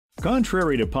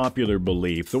Contrary to popular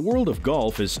belief, the world of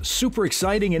golf is super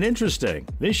exciting and interesting.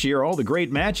 This year, all the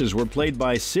great matches were played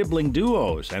by sibling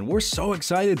duos, and we're so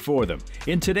excited for them.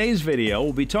 In today's video,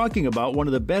 we'll be talking about one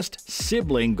of the best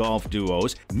sibling golf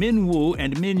duos, Minwoo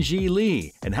and Minjee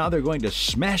Lee, and how they're going to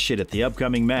smash it at the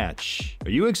upcoming match. Are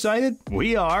you excited?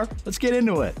 We are. Let's get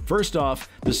into it. First off,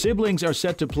 the siblings are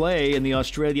set to play in the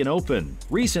Australian Open.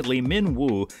 Recently,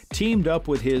 Minwoo teamed up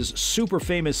with his super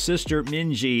famous sister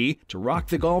Minjee to rock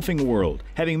the golfing world.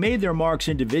 Having made their marks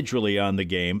individually on the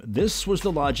game, this was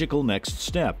the logical next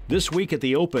step. This week at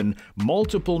the Open,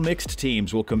 multiple mixed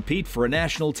teams will compete for a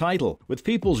national title. With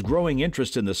people's growing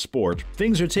interest in the sport,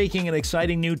 things are taking an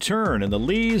exciting new turn, and the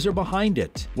Lees are behind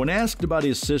it. When asked about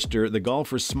his sister, the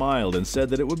golfer smiled and said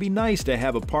that it would be nice to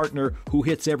have a partner who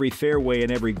hits every fairway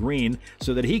and every green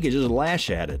so that he could just lash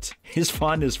at it. His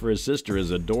fondness for his sister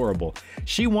is adorable.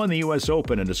 She won the US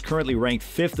Open and is currently ranked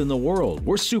 5th in the world.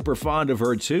 We're super fond of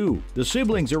her too. The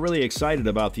siblings are really excited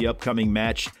about the upcoming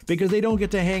match because they don't get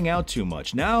to hang out too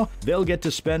much. Now, they'll get to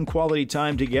spend quality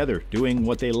time together, doing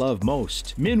what they love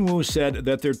most. Minwoo said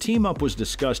that their team-up was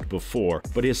discussed before,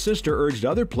 but his sister urged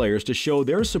other players to show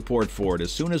their support for it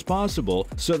as soon as possible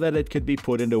so that it could be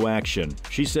put into action.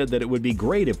 She said that it would be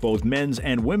great if both men's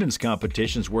and women's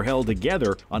competitions were held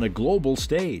together on a global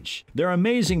stage. Their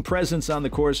amazing presence on the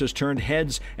course has turned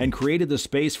heads and created the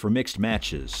space for mixed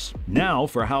matches. Now,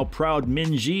 for how proud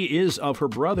Minjee is of her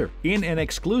brother. In an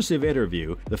exclusive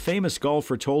interview, the famous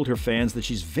golfer told her fans that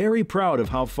she's very proud of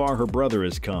how far her brother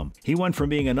has come. He went from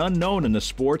being an unknown in the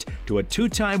sport to a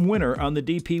two-time winner on the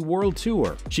DP World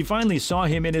Tour. She finally saw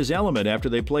him in his element after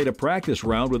they played a practice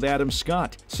round with Adam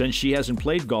Scott. Since she hasn't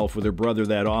played golf with her brother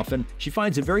that often, she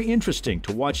finds it very interesting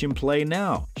to watch him play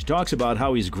now. She talks about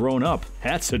how he's grown up.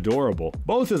 That's adorable.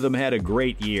 Both of them had a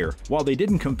great year. While they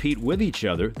didn't compete with each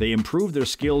other, they improved their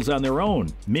skills on their own.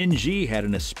 Minjee had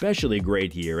an especially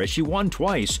great year as she won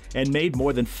twice and made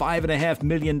more than $5.5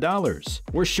 million.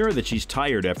 We're sure that she's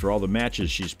tired after all the matches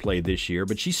she's played this year,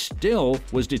 but she still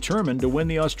was determined to win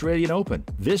the Australian Open.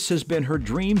 This has been her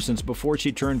dream since before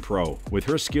she turned pro. With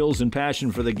her skills and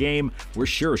passion for the game, we're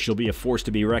sure she'll be a force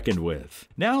to be reckoned with.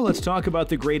 Now let's talk about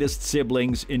the greatest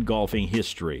siblings in golfing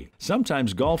history.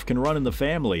 Sometimes golf can run in the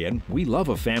family, and we love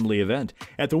a family event.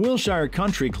 At the Wilshire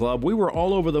Country Club, we were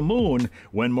all over the moon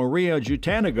when Moriya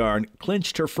Jutanugarn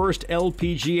clinched her first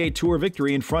LPGA Tour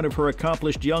victory in front of her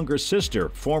accomplished younger sister,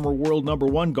 former world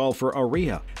 #1 golfer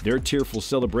Ariya. Their tearful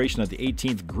celebration at the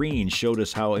 18th green showed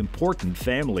us how important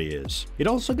family is. It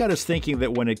also got us thinking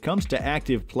that when it comes to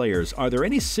active players, are there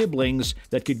any siblings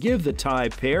that could give the Thai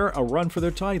pair a run for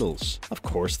their titles? Of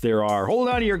course there are. Hold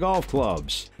on to your golf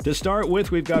clubs. To start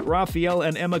with, we've got Rafael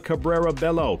and Emma Cabrera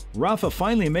Bello. Rafa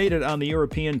finally made it on the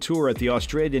European Tour at the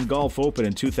Australian Golf Open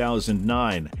in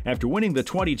 2009. After winning the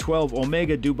 2012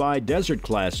 Omega Dubai Desert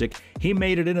Classic, he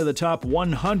made it into the top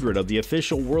 100 of the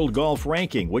official world golf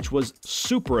ranking, which was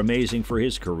super amazing for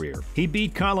his career. He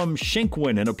beat Callum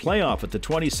Shinkwin in a playoff at the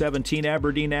 2017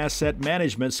 Aberdeen Asset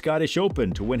Management Scottish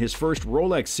Open to win his first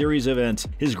Rolex Series event.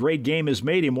 His great game has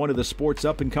made him one of the sport's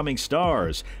up-and-coming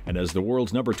stars, and as the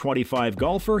world's number 25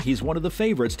 golfer, he's one of the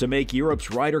favorites to make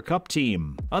Europe's Ryder Cup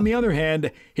team. On the other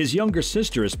hand, his younger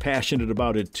sister is passionate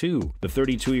about it too. The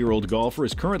 32-year-old golfer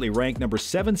is currently ranked number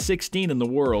 716 in the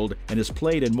world and has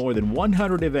played in more than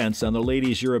 100 events on the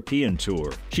Ladies European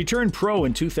Tour. She turned pro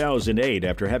in 2008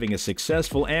 after having a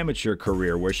successful amateur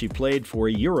career where she played for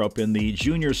Europe in the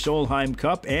Junior Solheim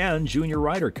Cup and Junior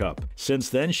Ryder Cup. Since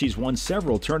then, she's won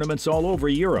several tournaments all over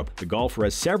Europe. The golfer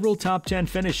has several top 10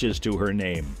 finishes to her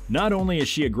name. Not only is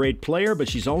she a great player, but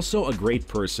she's also a great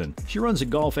person. She runs a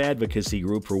golf advocacy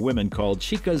group for women called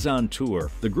Chicas on Tour.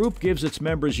 The group gives its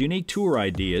members unique tour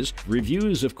ideas,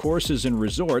 reviews of courses and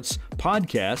resorts,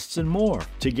 podcasts, and more.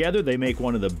 Together, they make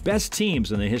one of the best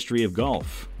teams in the history of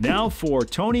golf. Now for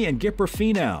Tony and Gipper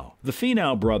Finau. The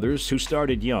Finau brothers, who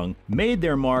started young, made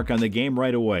their mark on the game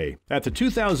right away. At the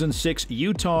 2006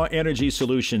 Utah Energy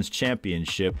Solutions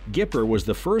Championship, Gipper was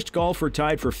the first golfer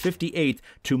tied for 58th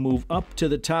to move up to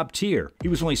the top tier. He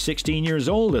was only 16 years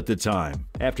old at the time.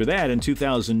 After that, in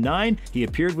 2009, he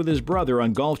appeared with his brother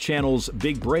on Golf Channel's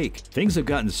Big Break. Things have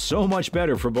gotten so much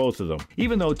better for both of them.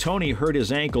 Even though Tony hurt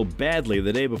his ankle badly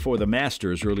the day before the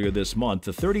Masters earlier this month,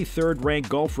 the 33rd ranked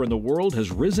golfer in the world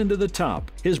has risen to the top.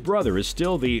 His brother is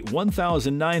still the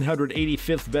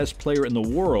 1,985th best player in the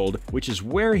world, which is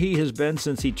where he has been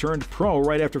since he turned pro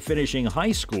right after finishing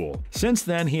high school. Since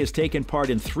then, he has taken part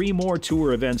in 3 more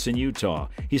tour events in Utah.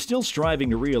 He's still striving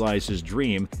to realize his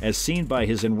dream, as seen by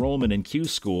his enrollment in Q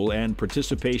School and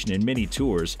participation in mini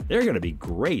tours. They're going to be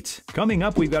great. Coming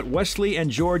up, we've got Wesley and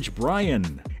George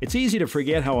Bryan. It's easy to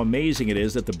forget how amazing it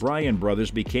is that the Bryan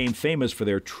brothers became famous for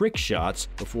their trick shots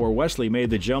before Wesley made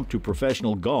the jump to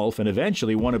professional golf and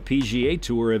eventually won a PGA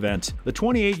Tour event. The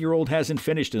 28-year-old hasn't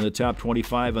finished in the top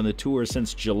 25 on the tour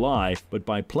since July, but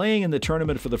by playing in the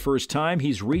tournament for the first time,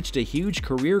 he's reached a huge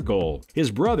career goal. His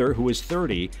brother, who is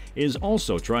 30, is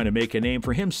also trying to make a name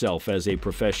for himself as a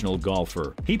professional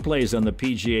golfer. He plays on the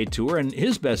PGA Tour, and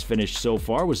his best finish so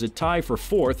far was a tie for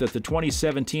 4th at the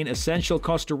 2017 Essential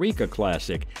Costa Rica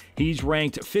Classic. He's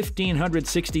ranked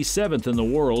 1,567th in the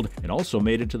world and also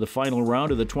made it to the final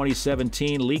round of the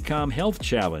 2017 LECOM Health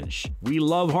Challenge. We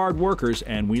love hard workers,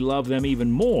 and we love them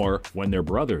even more when they're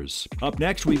brothers. Up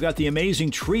next, we've got the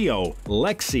amazing trio,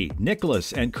 Lexi,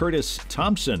 Nicholas, and Curtis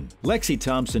Thompson. Lexi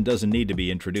Thompson doesn't need to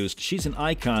be introduced. She's an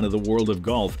icon of the world of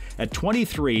golf. At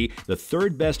 23, the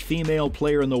 3rd best female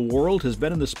player in the world, has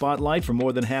been in the spotlight for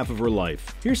more than half of her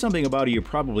life. Here's something about her you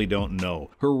probably don't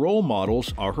know. Her role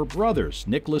models are her brothers,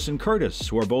 Nicholas and Curtis,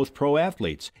 who are both pro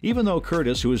athletes. Even though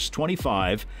Curtis, who is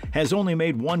 25, has only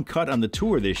made 1 cut on the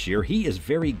tour this year, he is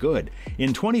very good.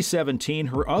 In 2017,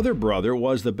 her other brother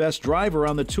was the best driver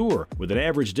on the tour, with an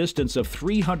average distance of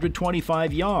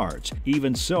 325 yards.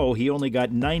 Even so, he only got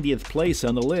 90th place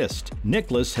on the list.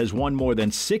 Nicholas has won more than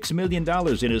 $6 million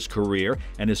in his career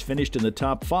and has finished in the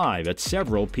top 5 at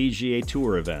several PGA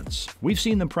Tour events. We've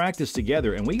seen them practice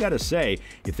together, and we gotta say,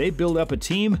 if they build up a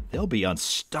team, they'll be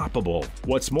unstoppable.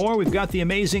 What's more, we've got the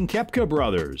amazing Koepka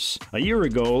brothers. A year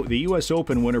ago, the US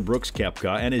Open winner Brooks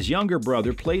Koepka and his younger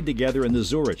brother played together in the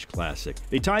Zurich Classic.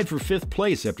 They tied for 5th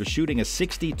place after shooting a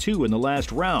 62 in the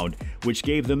last round, which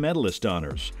gave them medalist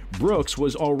honors. Brooks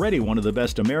was already one of the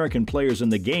best American players in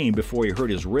the game before he hurt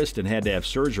his wrist and had to have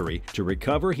surgery. To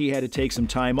recover, he had to take some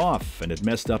time off, and it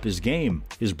messed up his game.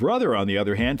 His brother, on the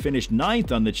other hand, finished 9th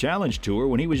on the Challenge Tour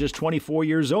when he was just 24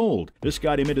 years old. This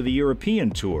got him into the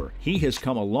European Tour. He has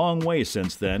come a long way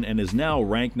since then and is now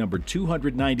ranked number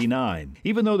 299.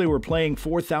 Even though they were playing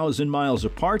 4,000 miles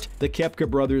apart, the Koepka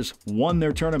brothers won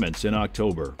their tournaments in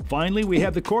October. Finally, we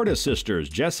have the Korda sisters,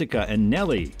 Jessica and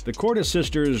Nelly. The Korda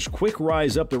sisters' quick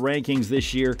rise up the rankings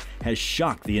this year has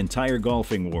shocked the entire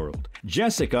golfing world.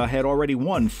 Jessica had already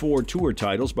won 4 tour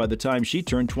titles by the time she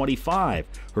turned 25.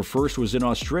 Her first was in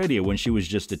Australia when she was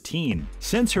just a teen.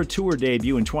 Since her tour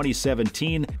debut in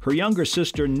 2017, her younger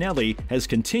sister Nelly has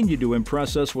continued to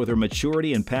impress us with her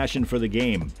maturity and passion for the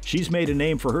game. She's made a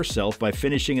name for herself by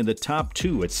finishing in the top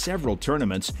 2 at several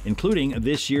tournaments, including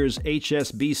this year's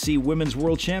HSBC Women's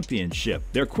World Championship.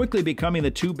 They're quickly becoming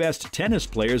the 2 best tennis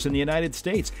players in the United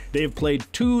States. They've played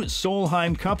 2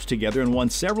 Solheim Cups together and won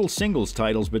several singles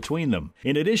titles between them.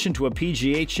 In addition to a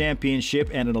PGA Championship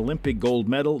and an Olympic gold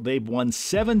medal, they've won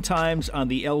 7 times on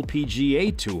the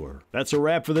LPGA Tour. That's a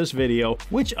wrap for this video.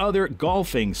 Which other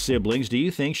golfing siblings do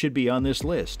you think should be on this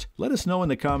list? Let us know in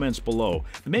the comments below.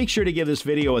 Make sure to give this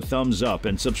video a thumbs up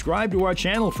and subscribe to our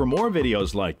channel for more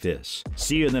videos like this.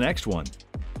 See you in the next one.